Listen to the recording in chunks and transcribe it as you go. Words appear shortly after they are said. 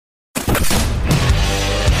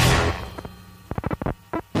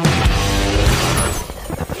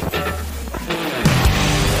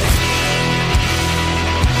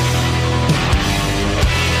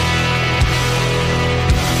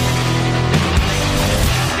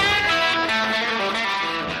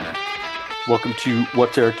Welcome to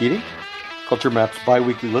What's Eric Eating? Culture Map's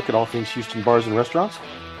bi-weekly look at all things Houston bars and restaurants.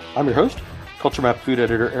 I'm your host, Culture Map food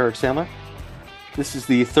editor Eric Sandler. This is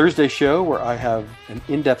the Thursday show where I have an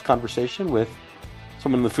in-depth conversation with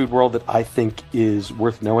someone in the food world that I think is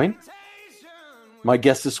worth knowing. My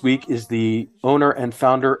guest this week is the owner and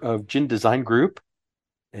founder of Gin Design Group,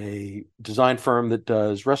 a design firm that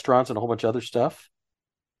does restaurants and a whole bunch of other stuff.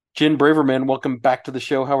 Gin Braverman, welcome back to the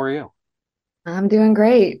show. How are you? I'm doing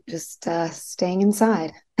great. Just staying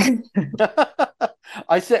inside.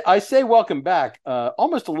 I say welcome back,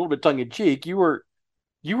 almost a little bit tongue in cheek. You were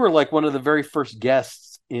like one of the very first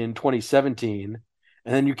guests in 2017,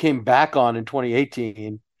 and then you came back on in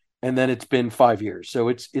 2018, and then it's been 5 years. So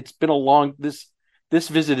it's been a long this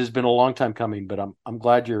visit has been a long time coming, but I'm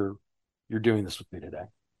glad you're doing this with me today.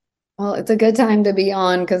 Well, it's a good time to be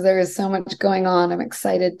on because there is so much going on. I'm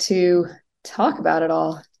excited to talk about it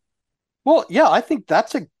all. Well, yeah, I think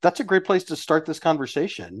that's a great place to start this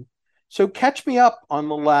conversation. So catch me up on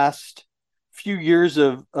the last few years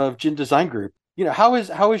of Gin Design Group. You know, how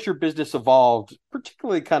has your business evolved,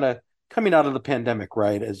 particularly kind of coming out of the pandemic,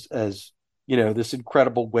 right? As you know, this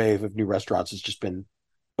incredible wave of new restaurants has just been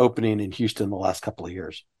opening in Houston the last couple of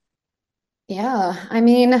years. Yeah, I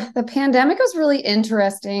mean, the pandemic was really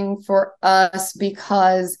interesting for us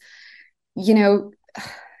because, you know,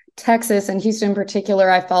 Texas and Houston in particular,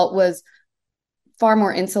 I felt was far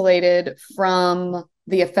more insulated from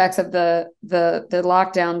the effects of the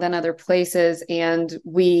lockdown than other places. And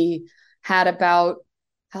we had about,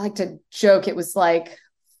 I like to joke, it was like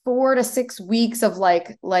 4 to 6 weeks of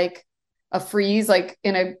like a freeze, like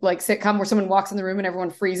in a like sitcom where someone walks in the room and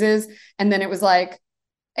everyone freezes. And then it was like,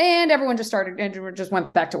 and everyone just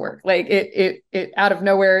went back to work. Like it out of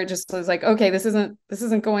nowhere, it just was like, okay, this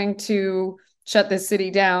isn't going to shut this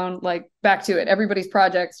city down. Like back to it. Everybody's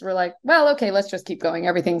projects were like, well, okay, let's just keep going.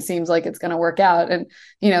 Everything seems like it's going to work out. And,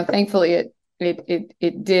 thankfully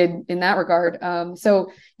it did in that regard.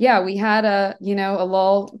 So yeah, we had a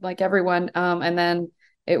lull like everyone. And then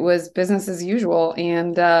it was business as usual.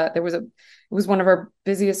 And, it was one of our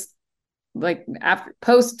busiest, like after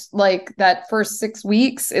post like that first 6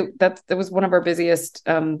 weeks, that was one of our busiest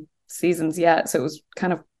seasons yet. So it was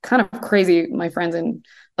kind of crazy. My friends in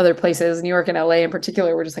other places, New York and LA in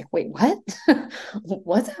particular, were just like, wait, what?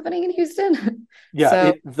 What's happening in Houston? Yeah,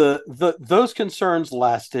 So the those concerns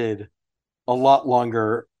lasted a lot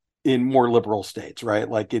longer in more liberal states, right?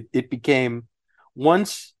 Like it became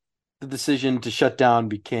once the decision to shut down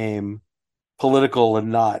became political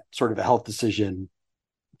and not sort of a health decision.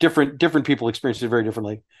 Different people experience it very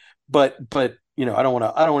differently. But I don't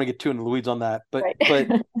want to get too into the weeds on that. But right. but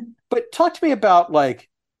but talk to me about like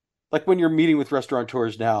when you're meeting with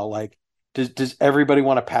restaurateurs now, like does everybody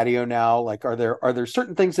want a patio now? Like are there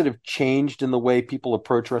certain things that have changed in the way people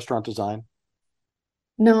approach restaurant design?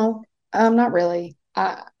 No, not really.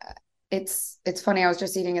 It's funny. I was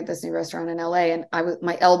just eating at this new restaurant in LA, and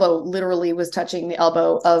my elbow literally was touching the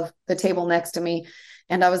elbow of the table next to me,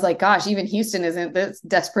 and I was like, "Gosh, even Houston isn't this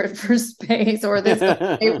desperate for space or this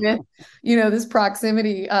excitement, this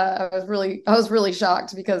proximity." I was really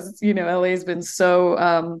shocked because LA has been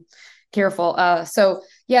so careful. So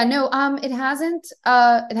yeah, no, it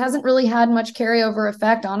hasn't really had much carryover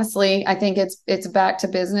effect. Honestly, I think it's back to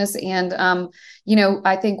business, and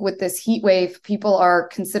I think with this heat wave, people are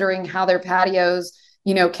considering how their patios,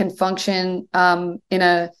 can function in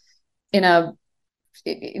a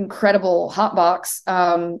incredible hot box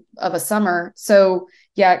of a summer. So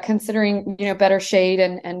yeah, considering better shade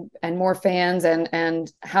and more fans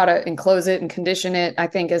and how to enclose it and condition it, I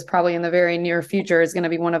think is probably in the very near future is going to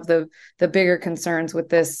be one of the bigger concerns with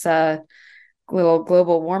this little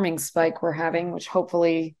global warming spike we're having, which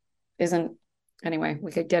hopefully isn't. Anyway,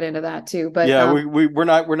 we could get into that too, but Yeah, we're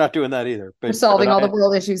not doing that either. we're But solving all the I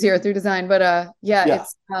world issues here through design. But yeah, yeah.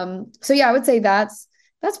 it's so yeah, I would say that's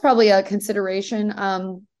probably a consideration.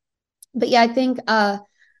 But yeah, I think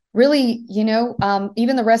really,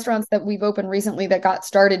 even the restaurants that we've opened recently that got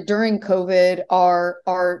started during COVID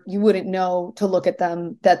are you wouldn't know to look at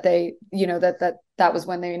them that they, that was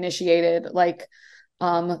when they initiated. Like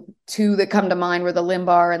two that come to mind were the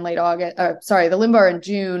Limbar in late August, the Limbar in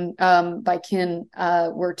June by Kin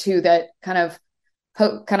were two that kind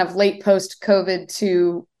of late post COVID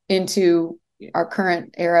to into our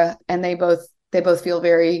current era, and they both feel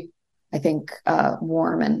very, I think,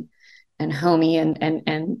 warm and homey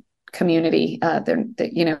and community.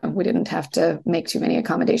 We didn't have to make too many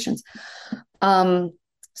accommodations. So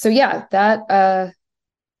yeah, that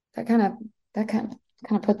kind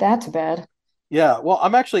of put that to bed. Yeah, well,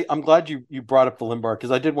 I'm glad you brought up the Limbar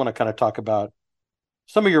because I did want to kind of talk about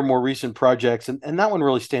some of your more recent projects, and that one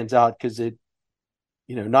really stands out because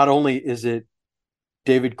not only is it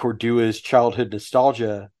David Cordua's childhood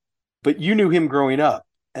nostalgia, but you knew him growing up.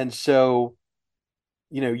 And so,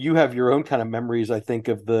 you have your own kind of memories, I think,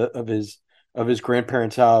 of his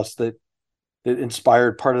grandparents' house that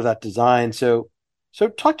inspired part of that design. So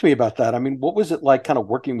talk to me about that. I mean, what was it like kind of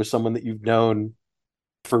working with someone that you've known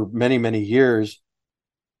for many, many years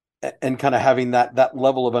and kind of having that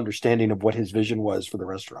level of understanding of what his vision was for the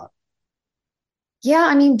restaurant? Yeah,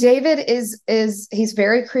 I mean, David is he's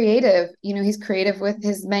very creative. He's creative with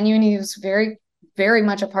his menu, and he was very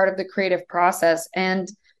much a part of the creative process. And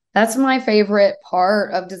that's my favorite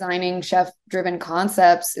part of designing chef-driven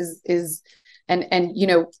concepts is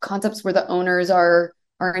and concepts where the owners are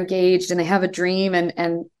engaged and they have a dream,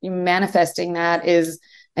 and manifesting that is,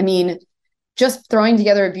 I mean, just throwing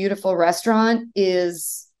together a beautiful restaurant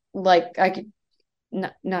is like, I could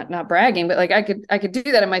not bragging, but like I could do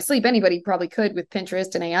that in my sleep. Anybody probably could with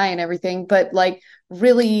Pinterest and AI and everything, but like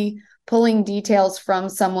really pulling details from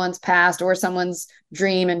someone's past or someone's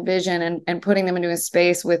dream and vision, and putting them into a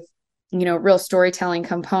space with, real storytelling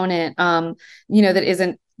component, that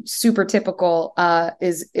isn't super typical,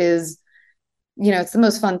 is it's the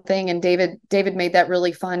most fun thing. And David made that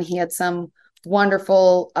really fun. He had some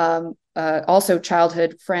wonderful, also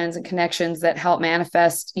childhood friends and connections that help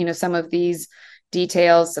manifest, some of these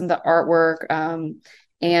details, some of the artwork.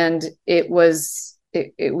 And it was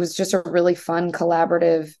just a really fun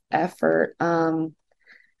collaborative effort.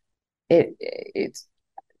 It's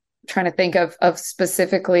trying to think of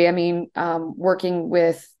specifically, I mean, working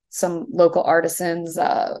with some local artisans,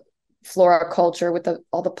 floriculture with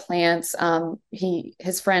all the plants.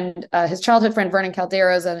 His childhood friend Vernon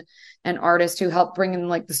Caldera is an artist who helped bring in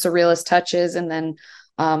like the surrealist touches, and then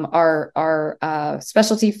our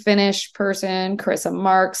specialty finish person Carissa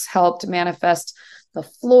Marks helped manifest the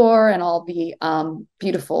floor and all the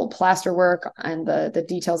beautiful plaster work and the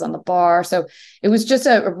details on the bar. So it was just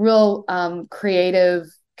a real creative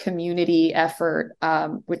community effort,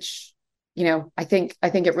 which I think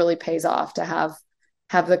it really pays off to have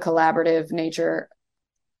the collaborative nature,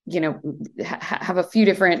 have a few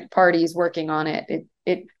different parties working on it.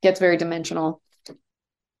 It gets very dimensional.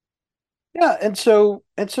 Yeah, and so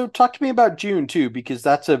talk to me about June too, because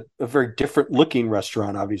that's a very different looking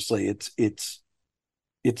restaurant. Obviously, it's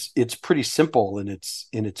pretty simple in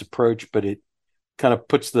its approach, but it kind of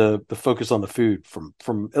puts the focus on the food from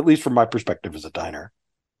at least from my perspective as a diner.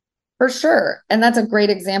 For sure. And that's a great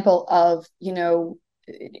example of,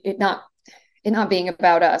 it not being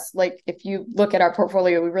about us. Like if you look at our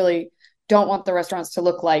portfolio, we really don't want the restaurants to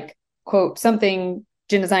look like, quote, something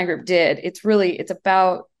Gin Design Group did. It's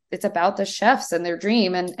about the chefs and their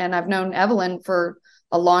dream. And I've known Evelyn for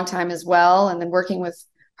a long time as well. And then working with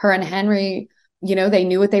her and Henry, they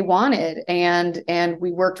knew what they wanted. And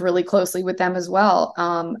we worked really closely with them as well,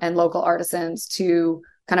 and local artisans to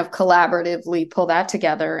kind of collaboratively pull that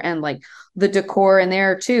together. And like the decor in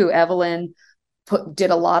there too, Evelyn did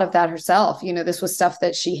a lot of that herself. This was stuff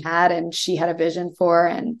that she had and she had a vision for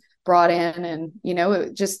and brought in. And,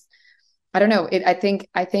 it just, I don't know. I think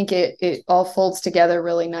it all folds together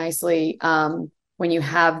really nicely. When you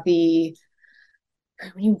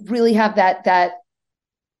really have that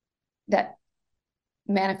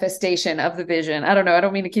manifestation of the vision. I don't know. I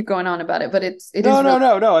don't mean to keep going on about it, but it No, is no, really.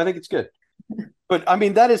 no, no. I think it's good. But I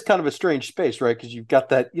mean, that is kind of a strange space, right? Because you've got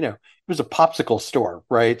that, it was a popsicle store,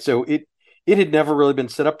 right? So it had never really been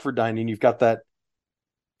set up for dining. You've got that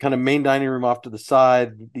kind of main dining room off to the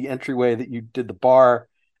side, the entryway that you did the bar,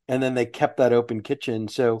 and then they kept that open kitchen.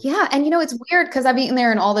 So Yeah, and it's weird because I've eaten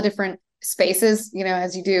there in all the different spaces,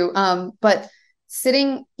 as you do. But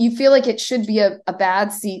sitting, you feel like it should be a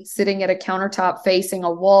bad seat sitting at a countertop facing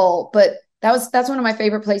a wall. But that's one of my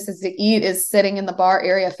favorite places to eat, is sitting in the bar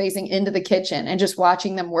area facing into the kitchen and just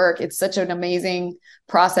watching them work. It's such an amazing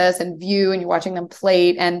process and view, and you're watching them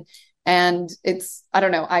plate, and it's, I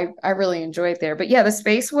don't know, I really enjoy it there. But yeah, the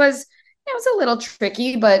space was, it was a little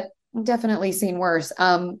tricky, but definitely seen worse.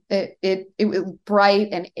 It was bright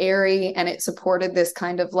and airy, and it supported this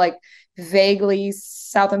kind of like vaguely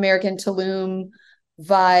South American Tulum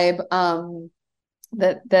vibe,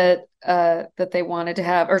 that they wanted to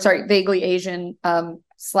have, or sorry, vaguely Asian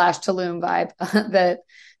slash Tulum vibe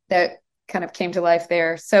that kind of came to life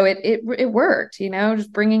there. So it worked,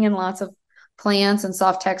 just bringing in lots of plants and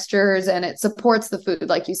soft textures, and it supports the food.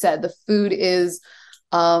 Like you said, the food is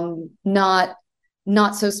not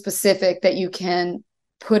so specific that you can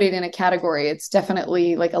put it in a category. It's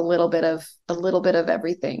definitely like a little bit of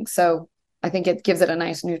everything. So I think it gives it a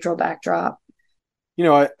nice neutral backdrop.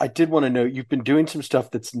 I did want to know, you've been doing some stuff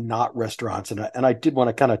that's not restaurants, and I did want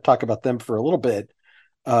to kind of talk about them for a little bit.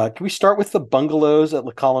 Can we start with the bungalows at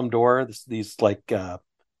La Colombe d'Or? These like kind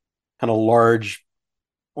of large,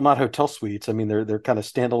 well, not hotel suites. I mean, they're kind of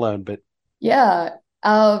standalone, but Yeah.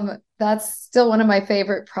 That's still one of my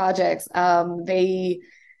favorite projects.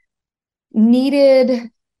 Needed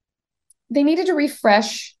they needed to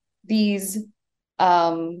refresh these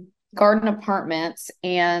garden apartments,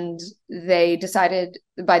 and they decided,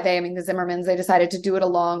 by they I mean the Zimmermans, they decided to do it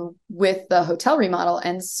along with the hotel remodel.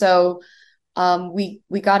 And so we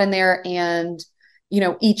got in there, and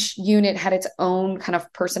each unit had its own kind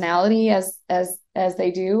of personality, as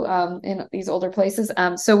they do in these older places.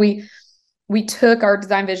 So we took our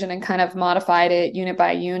design vision and kind of modified it unit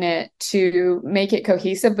by unit to make it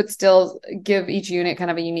cohesive, but still give each unit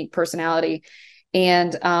kind of a unique personality.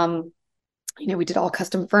 And we did all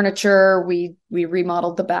custom furniture. We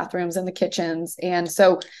remodeled the bathrooms and the kitchens, and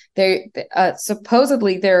so they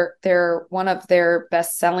supposedly they're one of their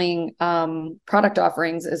best selling product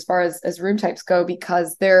offerings as far as room types go,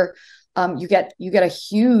 because they're you get a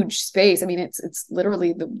huge space. I mean, it's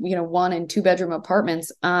literally the 1 and 2 bedroom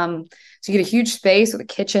apartments. So you get a huge space with a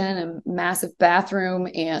kitchen and massive bathroom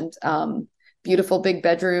and beautiful big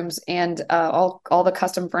bedrooms, and all the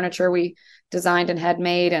custom furniture we designed and had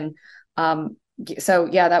made. And so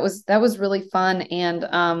yeah, that was really fun.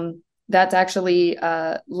 And that's actually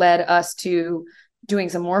led us to doing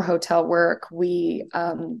some more hotel work. We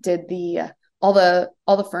did the all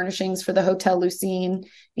the furnishings for the Hotel Lucine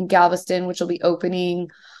in Galveston, which will be opening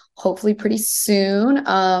hopefully pretty soon.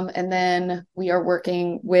 And then we are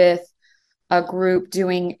working with a group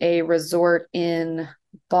doing a resort in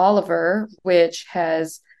Bolivar, which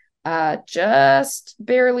has just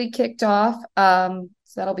barely kicked off. So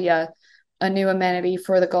that'll be a new amenity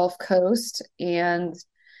for the Gulf Coast. And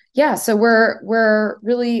yeah, so we're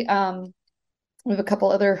really we have a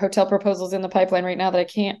couple other hotel proposals in the pipeline right now that I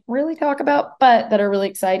can't really talk about, but that are really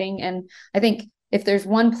exciting. And I think if there's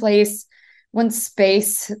one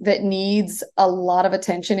space that needs a lot of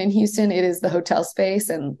attention in Houston, it is the hotel space.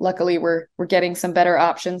 And luckily we're getting some better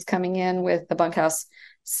options coming in with the bunkhouse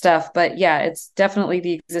stuff. But yeah, it's definitely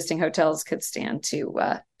the existing hotels could stand to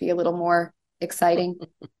be a little more exciting.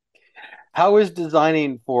 how is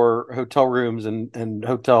designing for hotel rooms and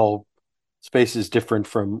hotel spaces different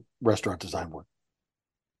from restaurant design work?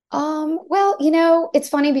 Well, it's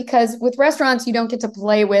funny because with restaurants, you don't get to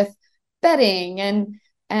play with bedding and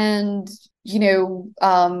I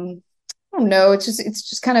don't know, it's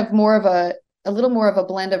just kind of more of a little more of a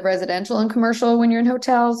blend of residential and commercial when you're in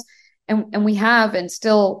hotels. And we have, and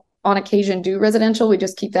still on occasion do, residential. We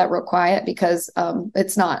just keep that real quiet because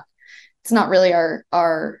it's not really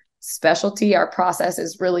our specialty. Our process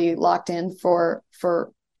is really locked in for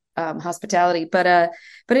hospitality. But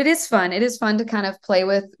it is fun. It is fun to kind of play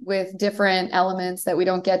with different elements that we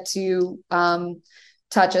don't get to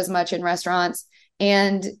touch as much in restaurants.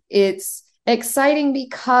 And it's exciting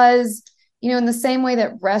because, in the same way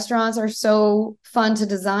that restaurants are so fun to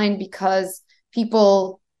design because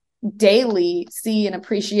people daily see and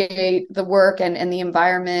appreciate the work and the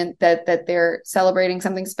environment that they're celebrating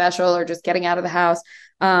something special or just getting out of the house.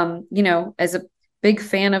 As a big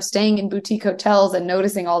fan of staying in boutique hotels and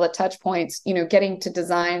noticing all the touch points, getting to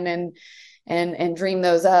design and dream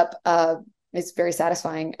those up is very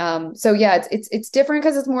satisfying. So yeah, it's different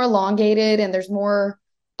because it's more elongated and there's more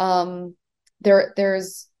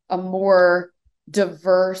there's a more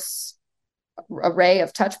diverse array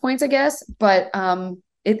of touch points, I guess. But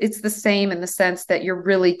it's the same in the sense that you're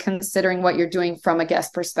really considering what you're doing from a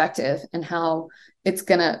guest perspective and how it's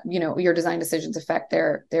gonna, your design decisions affect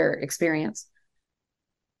their experience.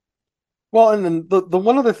 Well, and then the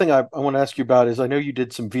one other thing I want to ask you about is I know you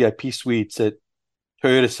did some VIP suites at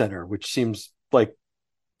Toyota Center, which seems like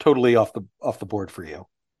totally off the board for you.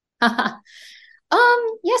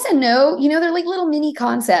 Yes and no. They're like little mini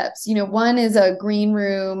concepts. One is a green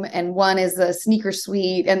room and one is a sneaker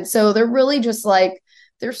suite. And so they're really just like,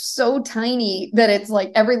 they're so tiny that it's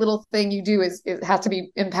like every little thing you do it has to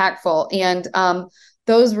be impactful. And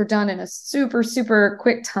those were done in a super, super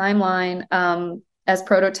quick timeline as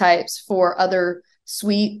prototypes for other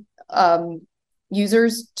suite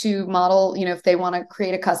users to model. If they want to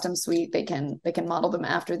create a custom suite, they can model them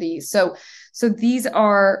after these. So these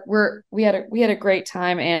are we had a great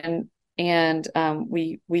time, and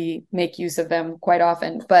we make use of them quite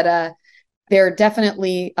often. But they're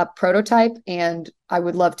definitely a prototype, and I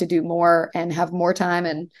would love to do more and have more time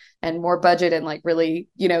and more budget and like really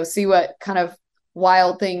see what kind of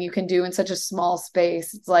wild thing you can do in such a small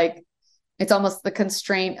space. It's like it's almost the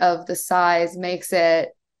constraint of the size makes it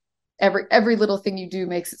every little thing you do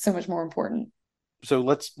makes it so much more important. So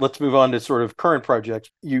let's move on to sort of current projects.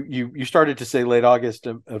 You started to say late August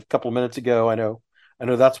a couple of minutes ago. I know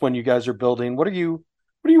that's when you guys are building. What are you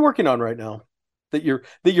working on right now that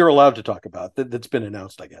you're allowed to talk about that's been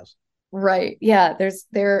announced, I guess. Right. Yeah,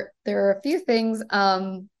 there are a few things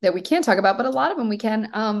that we can't talk about, but a lot of them we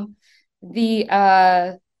can.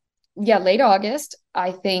 The Yeah, late August,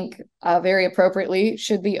 I think very appropriately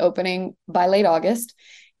should be opening by late August.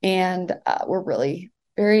 And we're really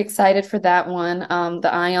very excited for that one.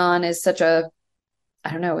 The Ion is I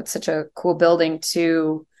don't know, it's such a cool building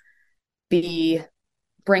to be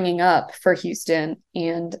bringing up for Houston,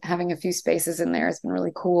 and having a few spaces in there has been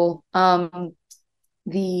really cool.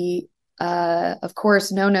 The Of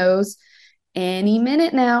course, no nos any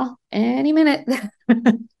minute now, any minute.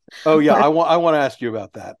 Oh yeah, But I want to ask you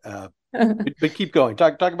about that. But keep going.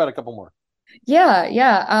 Talk about a couple more. yeah,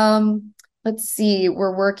 yeah. Let's see.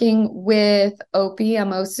 We're working with Opie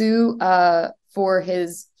Amosu for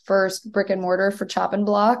his first brick and mortar for Chop and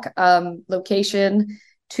Block. Location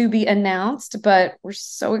to be announced, but we're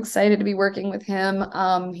so excited to be working with him.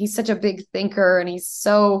 He's such a big thinker, and he's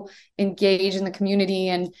so engaged in the community,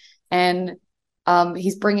 and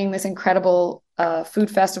he's bringing this incredible food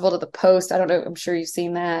festival to the Post. I don't know. I'm sure you've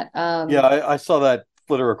seen that. Yeah, I saw that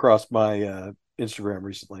flitter across my Instagram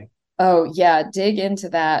recently. Oh, yeah, dig into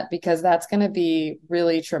that because that's going to be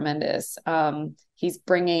really tremendous. He's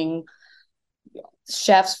bringing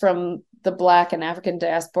chefs from the Black and African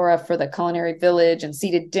diaspora for the culinary village and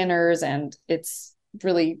seated dinners, and it's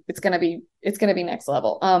going to be next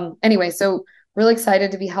level. Anyway, so really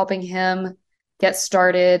excited to be helping him get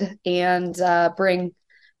started and bring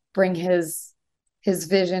his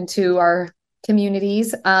vision to our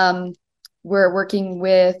communities. We're working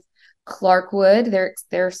with Clarkwood.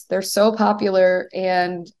 They're so popular,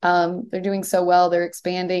 and they're doing so well. They're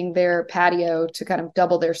expanding their patio to kind of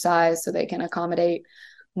double their size so they can accommodate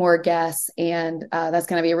more guests, and that's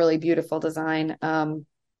going to be a really beautiful design.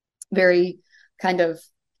 Very kind of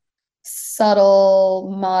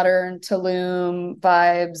subtle modern Tulum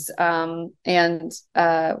vibes, and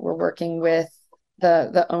we're working with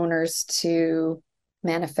the owners to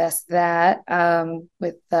manifest that,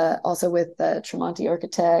 with the Tremonti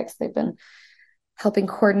architects. They've been helping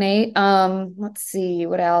coordinate. Let's see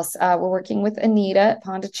what else. We're working with Anita at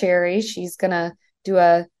Pondicherry. She's gonna do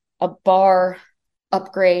a bar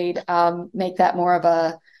upgrade, make that more of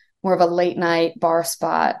a late night bar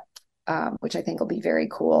spot, which I think will be very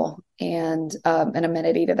cool, and an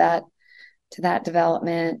amenity to that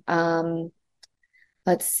development.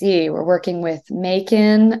 Let's see. We're working with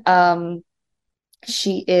Macon.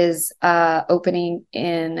 She is opening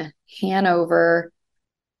in Hanover.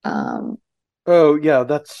 Um, Oh yeah,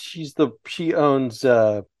 that's she owns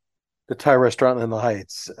the Thai restaurant in the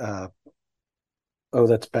Heights. Oh,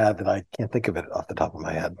 that's bad that I can't think of it off the top of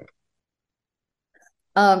my head.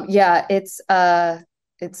 yeah, it's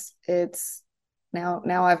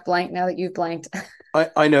now I've blanked now that you've blanked.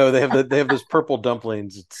 I know they have those purple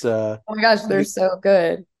dumplings. It's Oh my gosh, I they're think so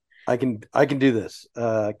good. I can do this.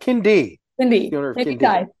 Kindy, the Cindy, owner of Cindy Kindy.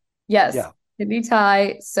 Thai. Yes, Yeah. Cindy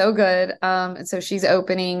Thai, so good. And so she's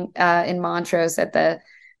opening in Montrose at the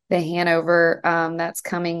Hanover. That's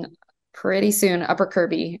coming pretty soon. Upper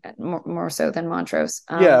Kirby, more so than Montrose.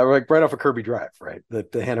 Yeah, like right off of Kirby Drive, right?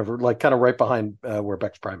 The Hanover, like kind of right behind where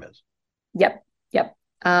Beck's Prime is. Yep, yep.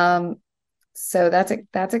 So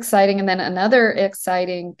that's exciting. And then another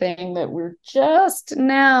exciting thing that we're just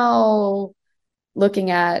now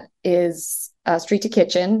looking at is Street to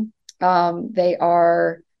Kitchen. They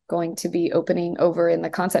are going to be opening over in the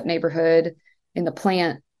concept neighborhood in the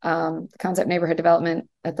plant, concept neighborhood development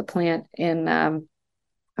at the plant in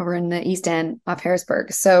over in the East End off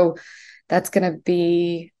Harrisburg. So that's going to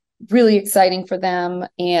be really exciting for them,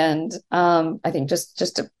 and I think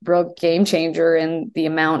just a real game changer in the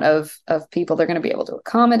amount of people they're going to be able to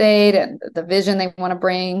accommodate, and the vision they want to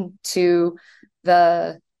bring to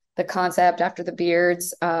the concept after the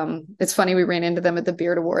beards. It's funny, we ran into them at the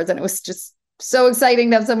Beard Awards, and it was just so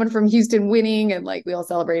exciting to have someone from Houston winning, and like we all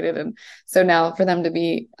celebrated. And so now for them to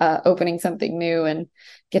be opening something new and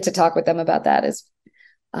get to talk with them about that is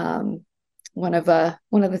one of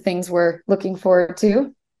the things we're looking forward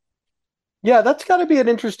to. Yeah, that's got to be an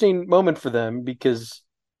interesting moment for them because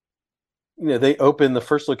they open the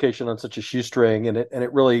first location on such a shoestring, and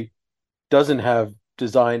it really doesn't have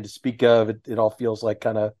design to speak of. It all feels like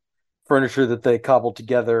kind of furniture that they cobbled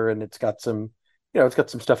together, and it's got some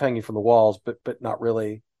stuff hanging from the walls, but not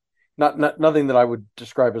really, not nothing that I would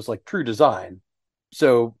describe as like true design.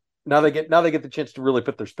 So now they get the chance to really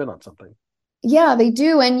put their spin on something. Yeah, they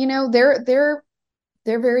do. And they're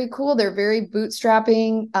they're very cool. They're very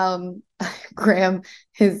bootstrapping. Graham,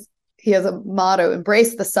 he has a motto: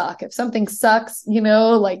 embrace the suck. If something sucks,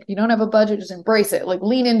 like you don't have a budget, just embrace it. Like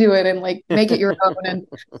lean into it and like make it your own. And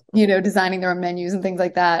designing their own menus and things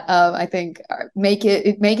like that. I think make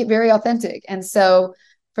it very authentic. And so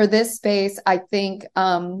for this space, I think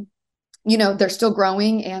they're still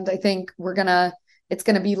growing, and I think it's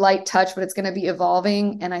gonna be light touch, but it's gonna be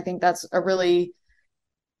evolving. And I think that's a really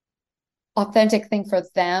authentic thing for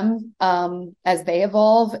them as they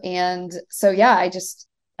evolve. And so yeah,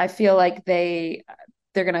 I feel like they're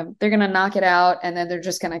gonna knock it out, and then they're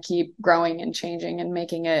just gonna keep growing and changing and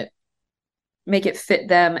make it fit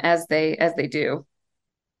them as they do.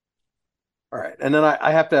 All right, and then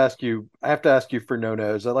I have to ask you. I have to ask you for no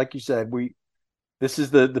nos. Like you said, this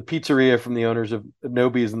is the pizzeria from the owners of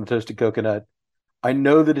Nobi's and the Toasted Coconut. I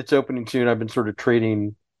know that it's opening soon. I've been sort of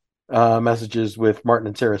trading messages with Martin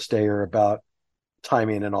and Sarah Stayer about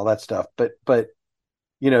timing and all that stuff. But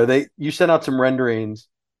you sent out some renderings.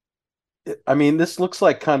 I mean, this looks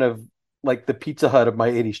like kind of like the Pizza Hut of my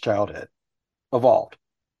 '80s childhood, evolved.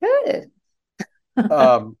 Good.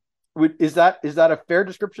 Um, is that a fair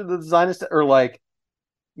description of the design, or like,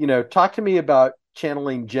 talk to me about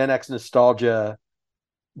channeling Gen X nostalgia,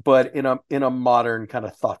 but in a modern kind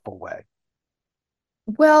of thoughtful way.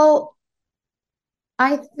 Well,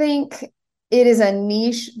 I think it is a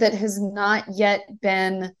niche that has not yet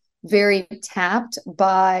been very tapped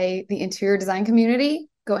by the interior design community,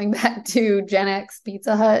 going back to Gen X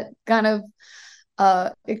Pizza Hut kind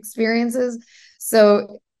of experiences.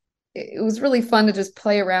 So it was really fun to just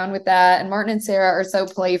play around with that. And Martin and Sarah are so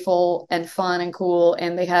playful and fun and cool.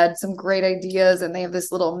 And they had some great ideas. And they have this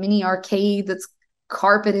little mini arcade that's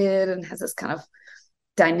carpeted and has this kind of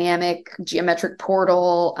dynamic geometric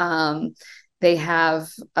portal. They have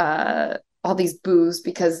all these booths,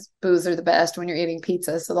 because booths are the best when you're eating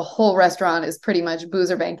pizza. So the whole restaurant is pretty much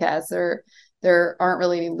booths or banquettes. There aren't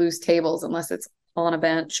really any loose tables unless it's on a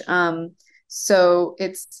bench. So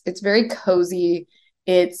it's very cozy.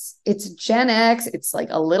 It's Gen X. It's like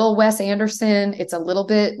a little Wes Anderson. It's a little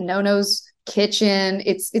bit No-No's Kitchen.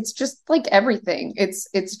 It's just like everything.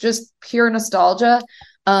 It's just pure nostalgia.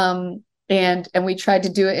 And we tried to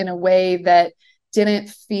do it in a way that didn't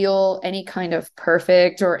feel any kind of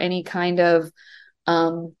perfect or any kind of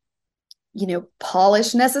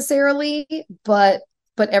polish necessarily, but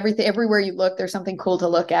everywhere you look, there's something cool to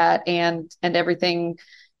look at, and everything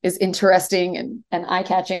is interesting and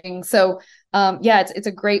eye-catching. So yeah, it's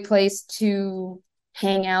a great place to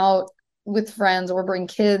hang out with friends or bring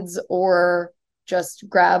kids or just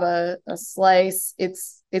grab a slice.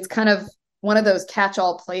 It's kind of one of those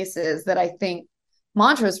catch-all places that I think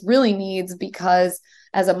Montrose really needs, because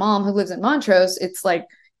as a mom who lives in Montrose, it's like,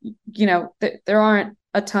 there aren't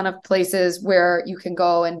a ton of places where you can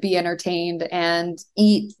go and be entertained and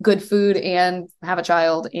eat good food and have a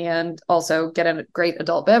child and also get a great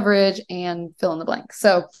adult beverage and fill in the blank.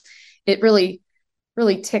 So it really,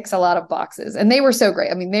 really ticks a lot of boxes. And they were so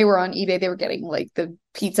great. I mean, they were on eBay. They were getting like the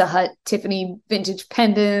Pizza Hut Tiffany vintage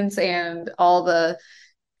pendants and all the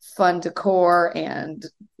fun decor and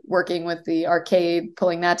working with the arcade,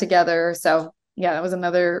 pulling that together. So yeah, that was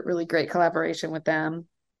another really great collaboration with them.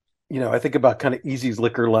 I think about kind of Easy's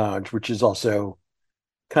Liquor Lounge, which is also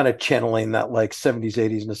kind of channeling that like '70s,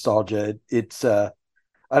 '80s nostalgia. It's I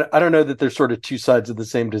don't know that there's sort of two sides of the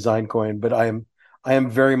same design coin, but I am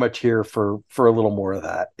very much here for a little more of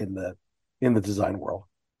that in the design world.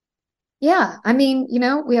 Yeah, I mean,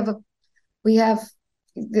 we have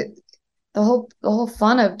the whole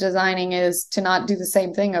fun of designing is to not do the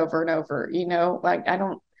same thing over and over. Like I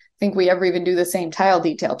don't think we ever even do the same tile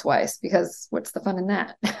detail twice, because what's the fun in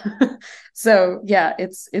that? So yeah,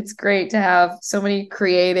 it's great to have so many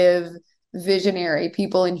creative, visionary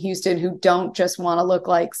people in Houston who don't just want to look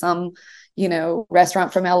like some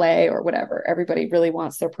restaurant from LA or whatever. Everybody really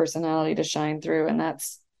wants their personality to shine through, and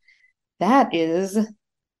that is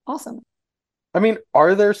awesome. I mean,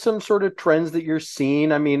 are there some sort of trends that you're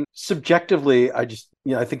seeing? I mean, subjectively, I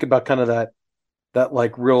think about kind of that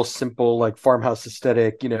like real simple like farmhouse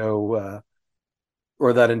aesthetic, or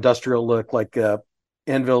that industrial look like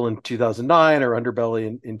Anvil in 2009 or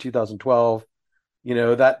Underbelly in 2012.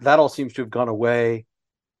 That all seems to have gone away.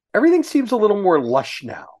 Everything seems a little more lush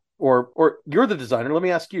now. Or you're the designer. Let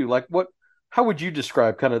me ask you, like, how would you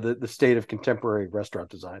describe kind of the state of contemporary restaurant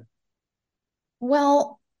design?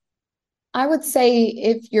 Well, I would say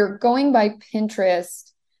if you're going by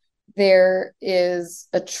Pinterest, there is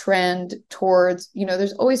a trend towards,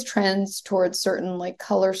 there's always trends towards certain like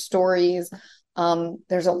color stories.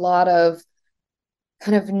 There's a lot of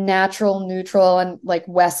kind of natural, neutral, and like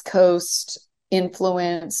West Coast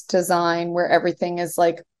influenced design where everything is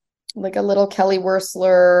like a little Kelly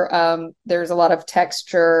Wearstler. There's a lot of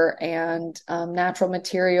texture and natural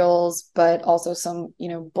materials, but also some,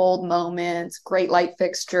 bold moments, great light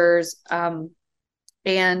fixtures. And,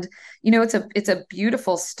 it's a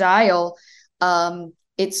beautiful style.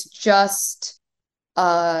 It's just,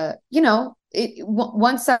 once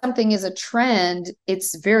something is a trend,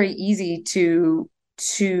 it's very easy to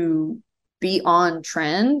be on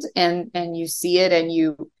trend, and you see it, and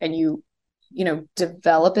you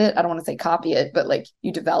develop it. I don't want to say copy it, but like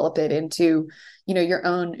you develop it into, your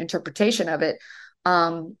own interpretation of it.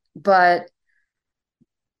 But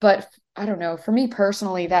I don't know, for me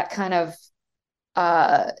personally, that kind of,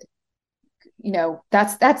 uh,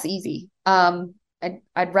 that's easy.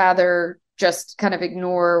 I'd rather just kind of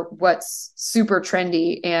ignore what's super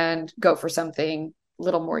trendy and go for something a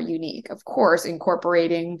little more unique. Of course,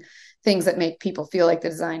 incorporating things that make people feel like the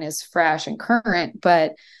design is fresh and current,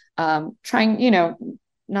 but trying,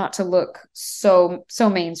 not to look so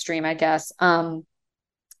mainstream, I guess. But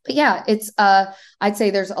yeah, it's I'd say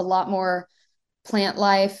there's a lot more plant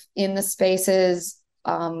life in the spaces,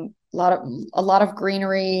 a lot of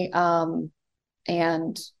greenery, and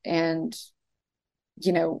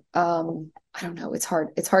I don't know, it's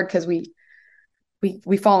hard because we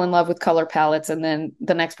fall in love with color palettes, and then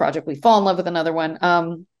the next project we fall in love with another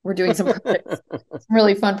one. We're doing some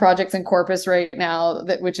really fun projects in Corpus right now,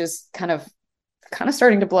 which is kind of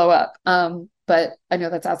starting to blow up. But I know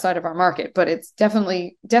that's outside of our market, but it's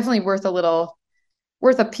definitely worth a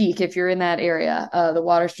peek if you're in that area. The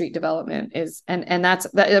Water Street development is, and that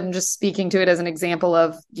I'm just speaking to it as an example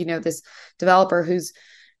of, this developer who's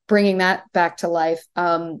bringing that back to life.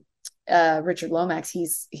 Richard Lomax,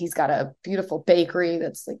 he's got a beautiful bakery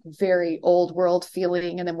that's like very old world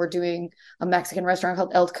feeling, and then we're doing a Mexican restaurant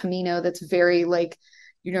called El Camino that's very like,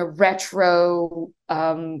 retro,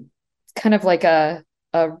 kind of like a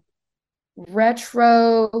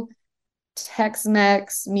retro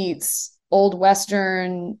Tex-Mex meets old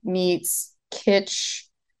Western meets kitsch,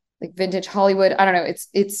 like vintage Hollywood. I don't know.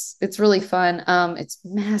 It's really fun. It's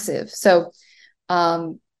massive. So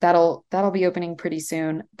that'll be opening pretty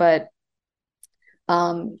soon. But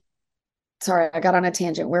sorry, I got on a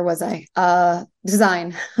tangent. Where was I?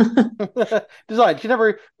 Design. Design.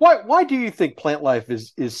 Why do you think plant life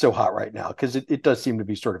is so hot right now? Because it does seem to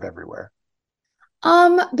be sort of everywhere.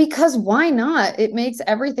 Because why not? It makes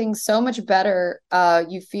everything so much better.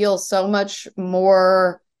 You feel so much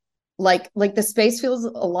more like the space feels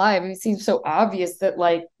alive. It seems so obvious that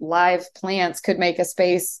like live plants could make a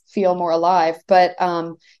space feel more alive, but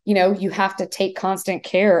you have to take constant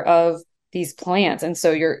care of these plants, and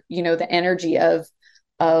so the energy of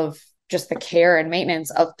just the care and maintenance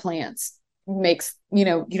of plants makes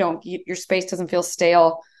your space doesn't feel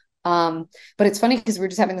stale. But it's funny because we were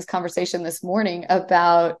just having this conversation this morning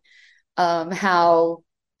about how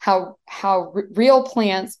real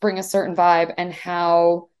plants bring a certain vibe, and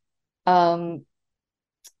how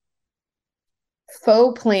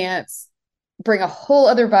faux plants bring a whole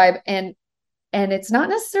other vibe, and it's not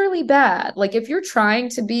necessarily bad. Like if you're trying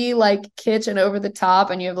to be like kitsch and over the top,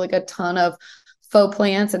 and you have like a ton of faux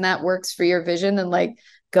plants and that works for your vision, then like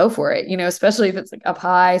go for it, especially if it's like up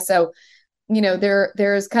high. So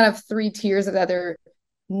there's kind of three tiers of other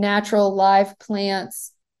natural live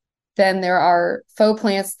plants. Then there are faux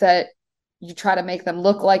plants that you try to make them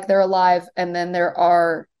look like they're alive, and then there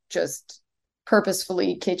are just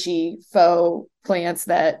purposefully kitschy faux plants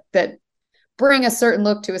that bring a certain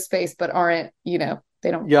look to a space but aren't, they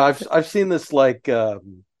don't. Yeah, I've seen this like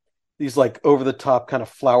these like over the top kind of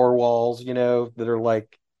flower walls, that are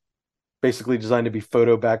like basically designed to be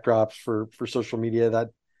photo backdrops for social media.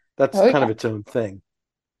 That's Oh kind yeah. of its own thing.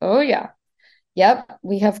 Oh yeah. Yep.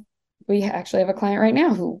 We actually have a client right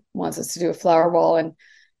now who wants us to do a flower wall,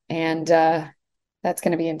 and that's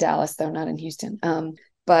going to be in Dallas though, not in Houston.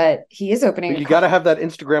 But he is opening But a you got couple. to have that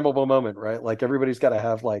Instagrammable moment, right? Like everybody's got to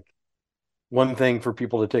have like one thing for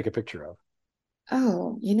people to take a picture of.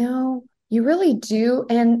 Oh, you really do.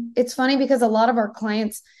 And it's funny because a lot of our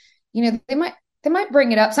clients, they might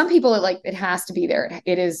bring it up. Some people are like, it has to be there.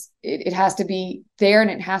 It has to be there,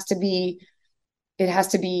 and it has to be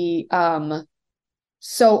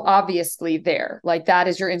so obviously there. Like that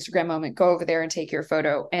is your Instagram moment. Go over there and take your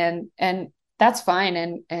photo. And that's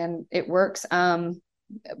fine, and it works.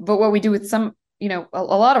 But what we do with some, a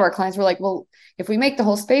lot of our clients were like, well, if we make the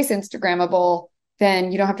whole space Instagrammable,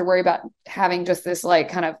 then you don't have to worry about having just this like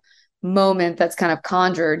kind of moment that's kind of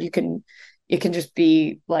conjured. It can just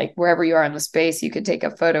be like wherever you are in the space, you could take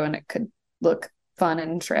a photo and it could look fun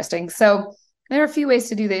and interesting. So there are a few ways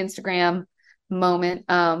to do the Instagram moment.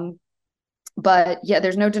 But yeah,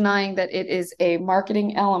 there's no denying that it is a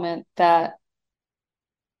marketing element that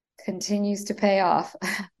continues to pay off.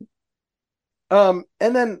 And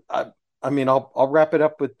then I mean, I'll wrap it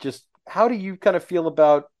up with just how do you kind of feel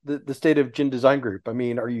about the state of Gin Design Group? I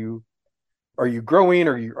mean, are you growing?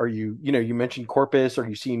 Are you you mentioned Corpus? Are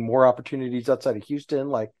you seeing more opportunities outside of Houston?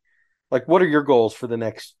 Like what are your goals for the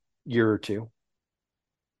next year or two?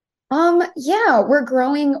 Yeah, we're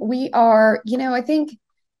growing. We are, I think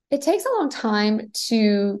it takes a long time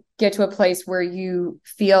to get to a place where you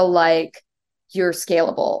feel like you're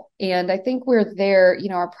scalable. And I think we're there.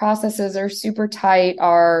 Our processes are super tight.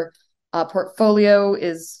 Our portfolio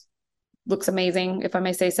is looks amazing, if I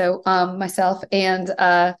may say so, myself. And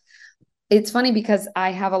it's funny because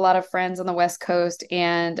I have a lot of friends on the West Coast,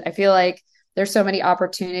 and I feel like there's so many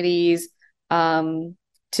opportunities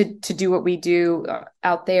to do what we do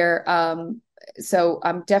out there. So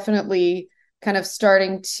I'm definitely kind of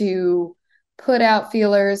starting to put out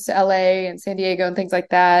feelers to LA and San Diego and things like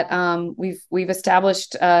that. We've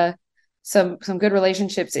established some good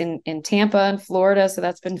relationships in Tampa and Florida, so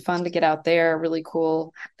that's been fun to get out there. Really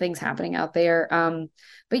cool things happening out there.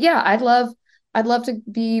 But yeah, I'd love to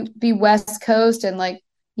be West Coast and like,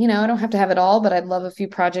 I don't have to have it all, but I'd love a few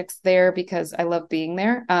projects there because I love being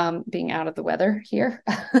there, being out of the weather here.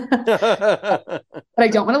 But I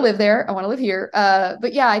don't want to live there. I want to live here.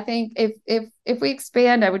 But yeah, I think if we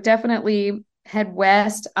expand, I would definitely head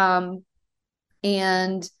west. And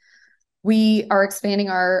we are expanding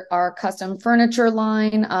our custom furniture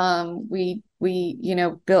line. We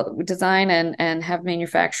build design and have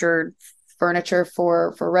manufactured furniture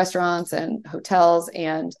for restaurants and hotels,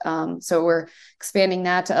 and so we're expanding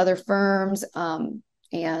that to other firms,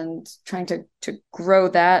 and trying to grow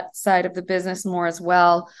that side of the business more as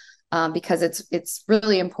well, because it's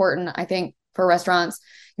really important, I think, for restaurants.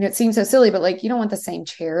 It seems so silly, but like you don't want the same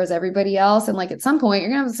chair as everybody else. And like at some point, you're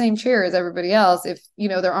gonna have the same chair as everybody else if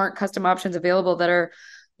there aren't custom options available that are,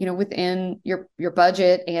 within your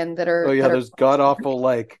budget and that Oh are yeah, that are those god awful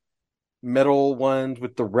like metal ones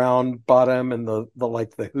with the round bottom and the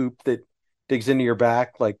like the hoop that digs into your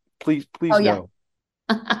back. Like oh please yeah. no.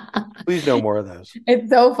 Please no more of those. It's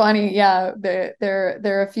so funny. Yeah, there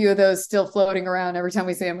are a few of those still floating around every time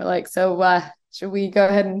we see them. We're like, so should we go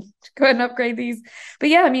ahead and upgrade these? But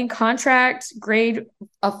yeah, I mean, contract grade,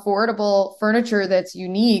 affordable furniture that's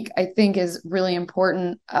unique, I think is really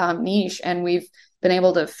important, niche, and we've been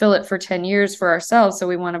able to fill it for 10 years for ourselves. So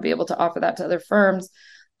we want to be able to offer that to other firms,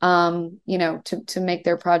 to make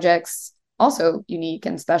their projects also unique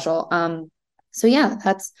and special. So yeah,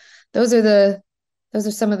 those are the those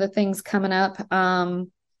are some of the things coming up.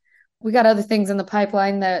 We got other things in the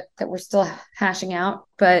pipeline that we're still hashing out,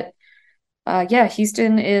 but yeah,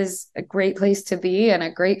 Houston is a great place to be and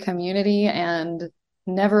a great community, and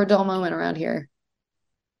never a dull moment around here.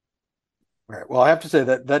 All right. Well, I have to say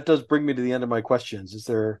that does bring me to the end of my questions. Is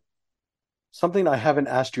there something I haven't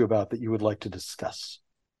asked you about that you would like to discuss?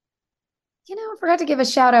 I forgot to give a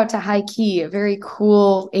shout out to High Key, a very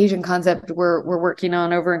cool Asian concept we're working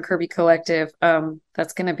on over in Kirby Collective.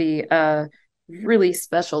 That's going to be a really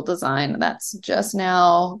special design that's just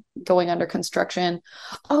now going under construction.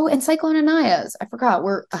 Oh, and Cyclone Anaya's. I forgot.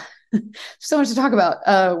 We're so much to talk about.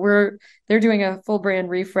 They're doing a full brand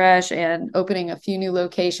refresh and opening a few new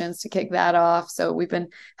locations to kick that off. So we've been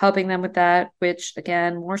helping them with that, which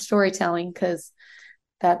again, more storytelling because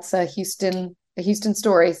that's a Houston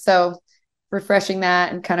story. So refreshing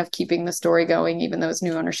that and kind of keeping the story going, even though it's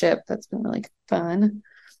new ownership. That's been really fun.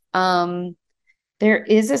 Um, there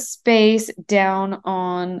is a space down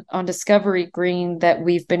on Discovery Green that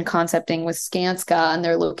we've been concepting with Skanska, and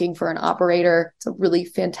they're looking for an operator. It's a really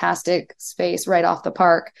fantastic space right off the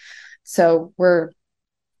park. So we're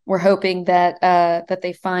hoping that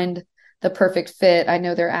they find the perfect fit. I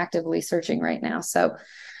know they're actively searching right now, so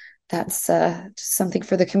that's just something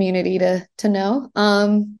for the community to know.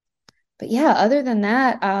 But yeah, other than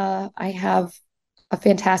that, I have a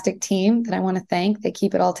fantastic team that I want to thank. They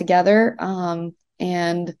keep it all together.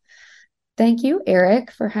 And thank you,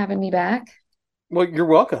 Eric, for having me back. Well, you're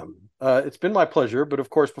welcome. It's been my pleasure, but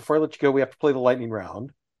of course, before I let you go, we have to play the lightning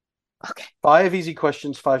round. Okay. 5 easy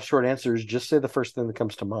questions, 5 short answers. Just say the first thing that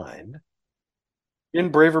comes to mind.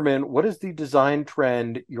 In Braverman, what is the design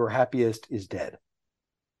trend your happiest is dead?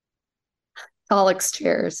 Alex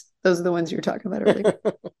chairs. Those are the ones you were talking about earlier.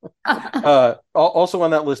 Also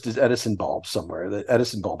on that list is Edison bulbs somewhere. The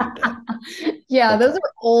Edison bulbs are dead. Yeah, That's those all.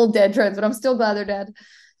 are old dead trends, but I'm still glad they're dead.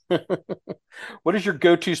 What is your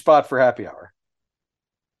go-to spot for happy hour?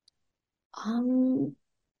 Um,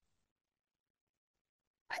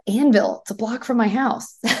 Anvil. It's a block from my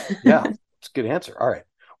house. Yeah, it's a good answer. All right.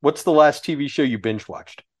 What's the last TV show you binge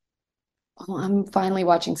watched? Oh, I'm finally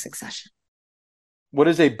watching Succession. What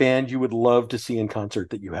is a band you would love to see in concert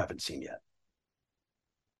that you haven't seen yet?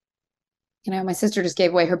 My sister just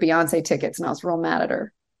gave away her Beyonce tickets and I was real mad at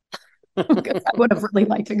her because I would have really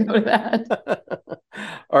liked to go to that.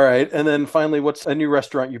 All right. And then finally, what's a new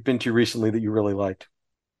restaurant you've been to recently that you really liked?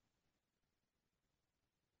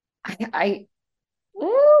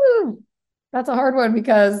 Ooh, that's a hard one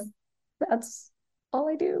because that's all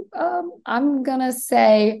I do. I'm gonna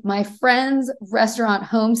say my friend's restaurant,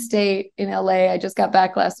 Home State in LA. I just got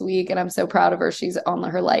back last week, and I'm so proud of her. She's on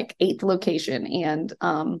her like 8th location, and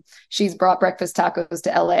she's brought breakfast tacos to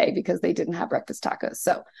LA because they didn't have breakfast tacos.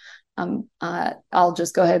 So, I'll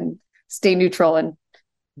just go ahead and stay neutral and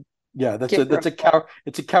it's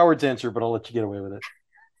a coward's answer, but I'll let you get away with it.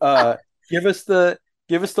 Give us the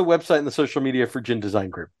website and the social media for Gin Design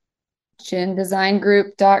Group.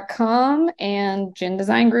 GinDesignGroup.com and Gin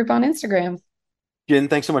Design Group on Instagram. Gin,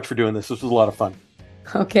 thanks so much for doing this. This was a lot of fun.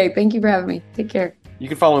 Okay, thank you for having me. Take care. You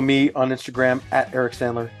can follow me on Instagram at Eric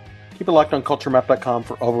Sandler. Keep it locked on culturemap.com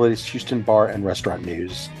for all the latest Houston bar and restaurant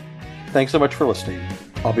news. Thanks so much for listening.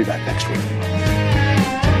 I'll be back next week.